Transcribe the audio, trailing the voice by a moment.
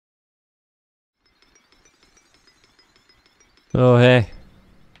Oh, hey.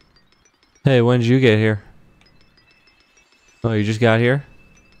 Hey, when did you get here? Oh, you just got here?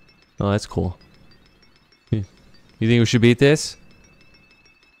 Oh, that's cool. You think we should beat this?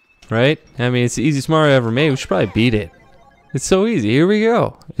 Right? I mean, it's the easiest Mario ever made. We should probably beat it. It's so easy. Here we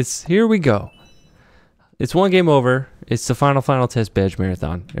go. Here we go. It's one game over. It's the final test badge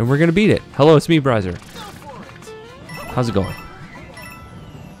marathon. And we're gonna beat it. Hello, it's me, Bryzer. How's it going?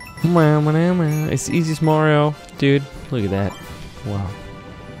 It's the easiest Mario. Dude, look at that. Wow.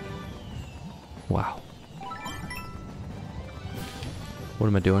 Wow. What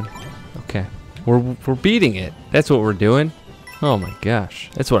am I doing? Okay. We're beating it. That's what we're doing. Oh my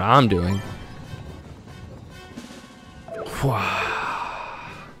gosh. That's what I'm doing. Wow.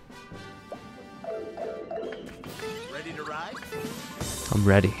 Ready to ride? I'm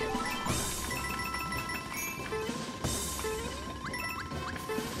ready.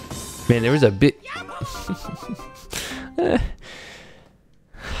 Man, there was a bit.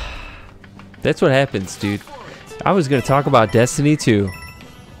 That's what happens, dude. I was gonna talk about Destiny 2.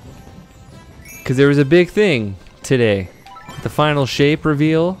 Cause there was a big thing today. The final shape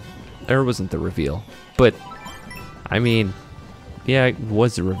reveal. Or it wasn't the reveal. But I mean, yeah, it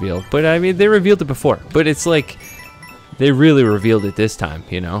was the reveal. But I mean, they revealed it before. But it's like they really revealed it this time,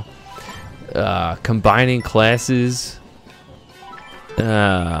 you know? Combining classes.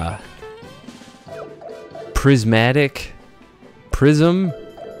 Prismatic. Prism.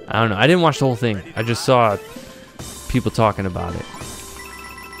 I don't know. I didn't watch the whole thing. I just saw people talking about it.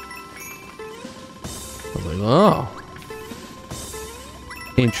 I was like, oh.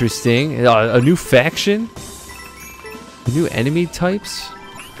 Interesting. A new faction? New enemy types?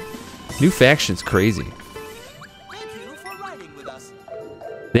 New faction's crazy. Thank you for riding with us.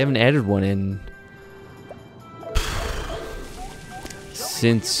 They haven't added one in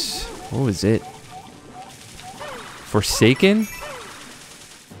since, what was it? Forsaken?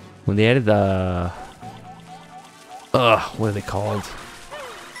 When they added the what are they called?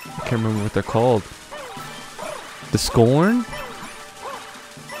 I can't remember what they're called. The Scorn?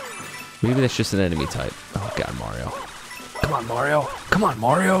 Maybe that's just an enemy type. Oh god, Mario. Come on, Mario. Come on,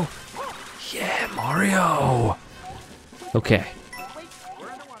 Mario. Yeah, Mario. Okay.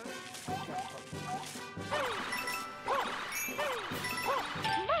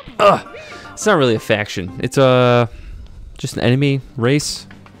 It's not really a faction. It's just an enemy race.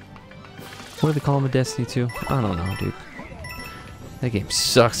 What do they call them in Destiny 2? I don't know, dude. That game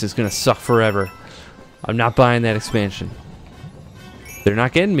sucks. It's gonna suck forever. I'm not buying that expansion. They're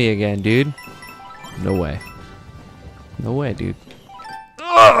not getting me again, dude. No way. No way, dude.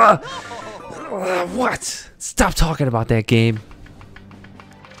 Ugh! What? Stop talking about that game.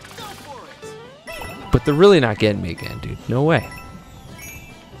 But they're really not getting me again, dude. No way.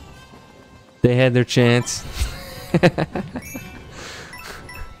 They had their chance.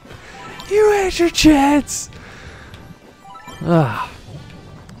 You had your chance. Ah.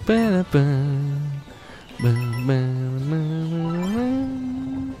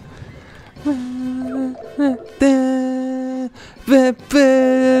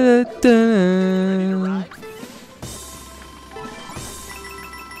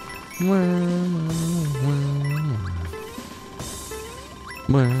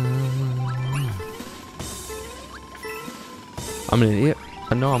 I'm an idiot.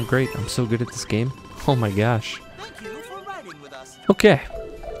 I know I'm great. I'm so good at this game. Oh my gosh. Thank you for riding with us. Okay.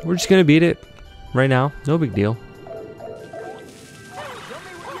 We're just gonna beat it right now. No big deal.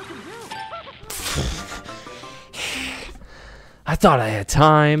 I thought I had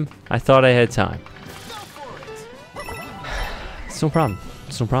time. It's no problem.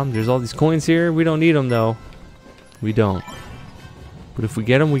 It's no problem. There's all these coins here. We don't need them though. We don't. But if we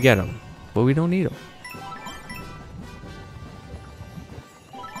get them, we get them. But we don't need them.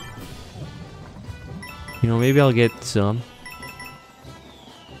 You know, maybe I'll get some.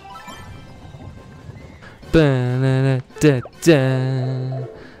 Ba-da-da-da-da.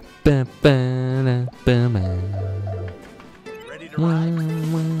 Ba-ba-da-ba-ba. Ready to ride?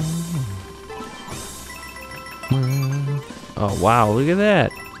 Oh wow, look at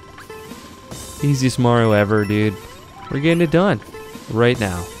that. Easiest Mario ever, dude. We're getting it done. Right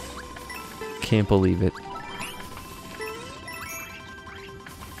now. Can't believe it.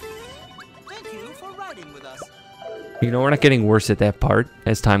 Thank you for riding with us. You know, we're not getting worse at that part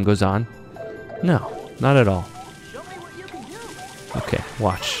as time goes on. No, not at all. Show me what you can do. Okay,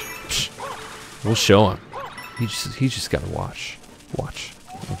 watch. Psh, we'll show him. He just gotta watch. Watch.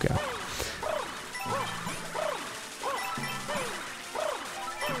 Okay.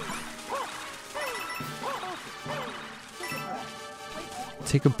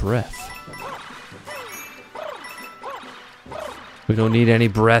 Take a breath. We don't need any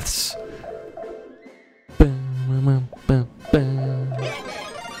breaths.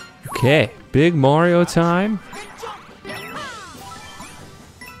 Okay, big Mario time.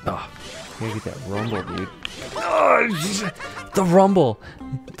 Oh, gotta get that rumble, dude. Oh, the rumble.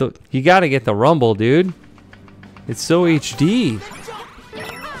 You gotta get the rumble, dude. It's so HD.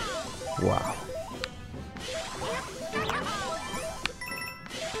 Wow.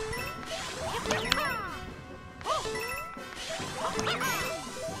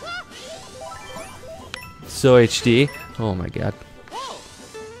 So HD. Oh my god.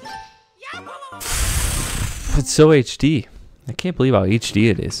 It's so HD. I can't believe how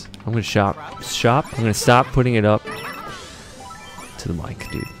HD it is. I'm gonna shop. I'm gonna stop putting it up to the mic,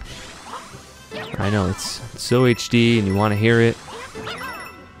 dude. I know it's so HD and you want to hear it.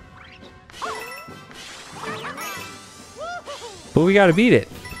 But we gotta beat it,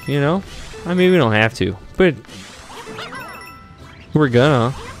 you know? I mean, we don't have to, but we're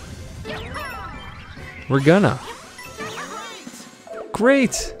gonna. We're gonna.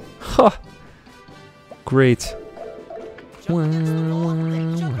 Great! Huh. Great.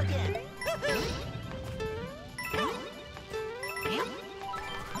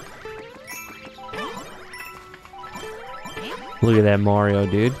 Look at that Mario,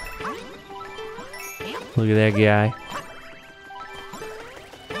 dude. Look at that guy.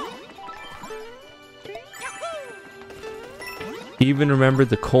 Even remembered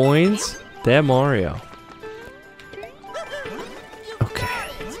the coins? That Mario. Okay.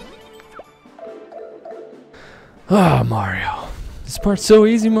 Oh, Mario. This part's so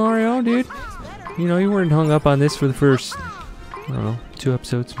easy, Mario, dude. You know, you weren't hung up on this for the first, I don't know, 2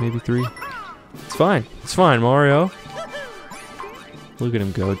 episodes, maybe 3. It's fine. It's fine, Mario. Look at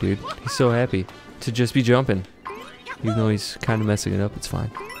him go, dude. He's so happy to just be jumping. Even though he's kind of messing it up, it's fine.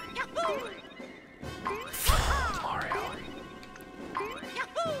 Mario.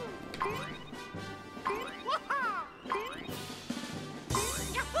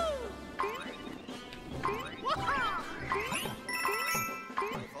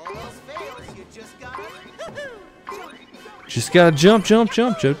 Just gotta jump. Just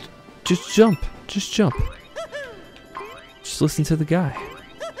jump. Just jump. Just listen to the guy.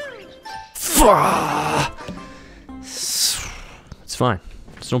 It's fine.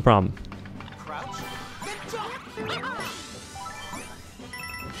 It's no problem.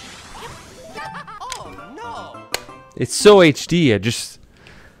 It's so HD, I just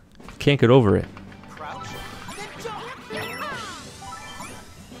can't get over it.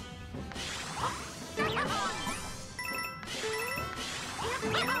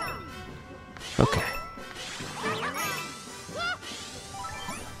 Okay.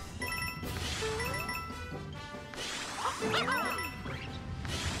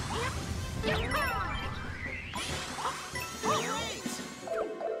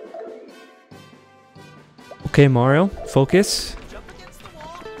 Okay, Mario, focus. Jump against the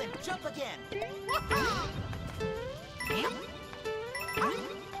wall, then jump again.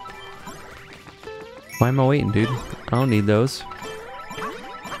 Why am I waiting, dude? I don't need those.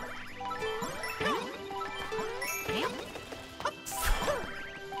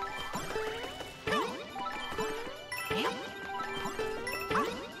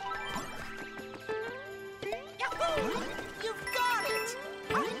 You've got it.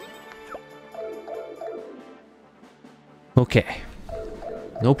 Okay.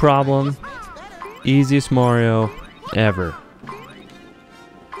 No problem. Easiest Mario ever.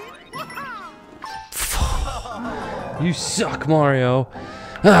 You suck, Mario.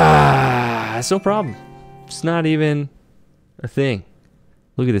 Ah, it's no problem. It's not even a thing.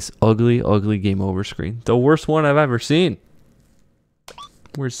 Look at this ugly, ugly game over screen. The worst one I've ever seen.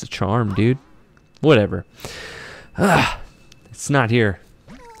 Where's the charm, dude? Whatever. Ah, it's not here.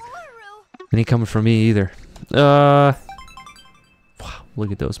 It ain't coming from me either. Wow,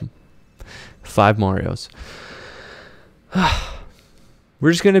 look at those 5 Marios.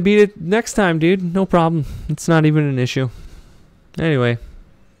 We're just gonna beat it next time, dude. No problem. It's not even an issue. Anyway,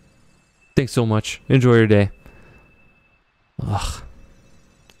 thanks so much. Enjoy your day. Ugh,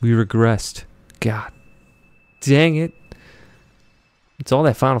 we regressed. God, dang it. It's all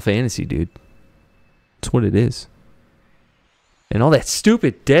that Final Fantasy, dude. It's what it is. And all that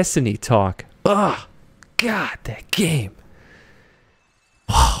stupid Destiny talk. Ugh, God, that game.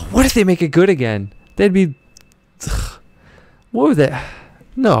 What if they make it good again? That'd be... What would that...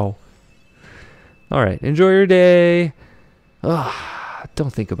 No. Alright, enjoy your day.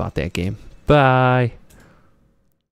 Don't think about that game. Bye.